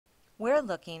We're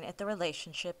looking at the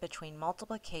relationship between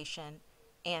multiplication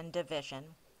and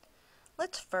division.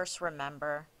 Let's first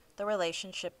remember the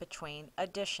relationship between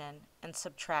addition and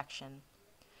subtraction.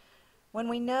 When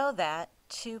we know that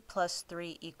 2 plus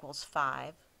 3 equals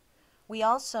 5, we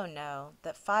also know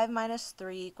that 5 minus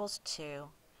 3 equals 2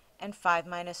 and 5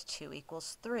 minus 2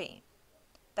 equals 3.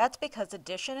 That's because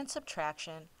addition and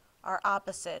subtraction are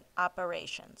opposite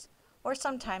operations, or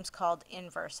sometimes called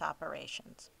inverse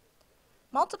operations.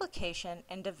 Multiplication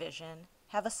and division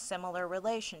have a similar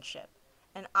relationship,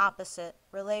 an opposite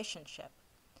relationship.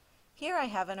 Here I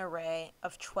have an array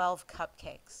of 12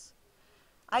 cupcakes.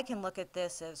 I can look at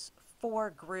this as 4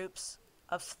 groups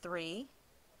of 3,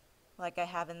 like I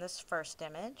have in this first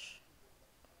image,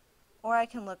 or I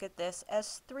can look at this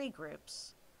as 3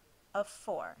 groups of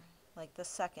 4, like the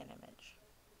second image.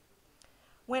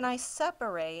 When I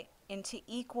separate into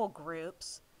equal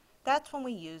groups, that's when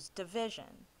we use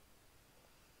division.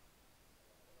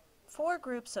 4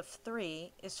 groups of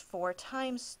 3 is 4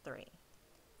 times 3.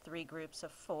 3 groups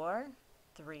of 4,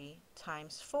 3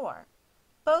 times 4.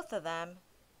 Both of them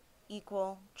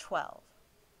equal 12.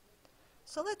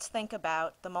 So let's think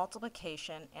about the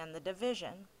multiplication and the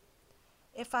division.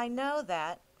 If I know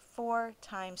that 4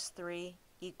 times 3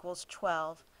 equals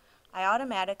 12, I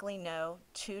automatically know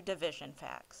 2 division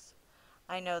facts.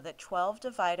 I know that 12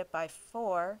 divided by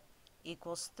 4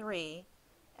 equals 3,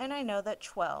 and I know that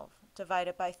 12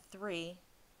 divided by 3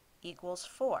 equals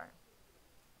 4.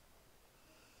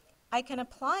 I can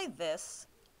apply this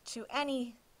to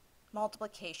any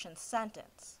multiplication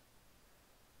sentence.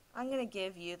 I'm going to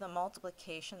give you the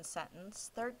multiplication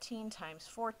sentence 13 times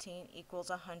 14 equals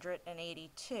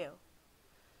 182.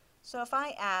 So if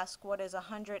I ask what is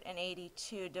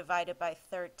 182 divided by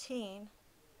 13,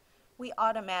 we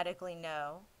automatically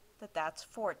know that that's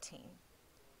 14.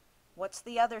 What's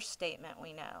the other statement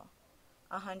we know?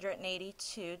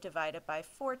 182 divided by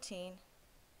 14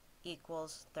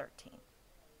 equals 13.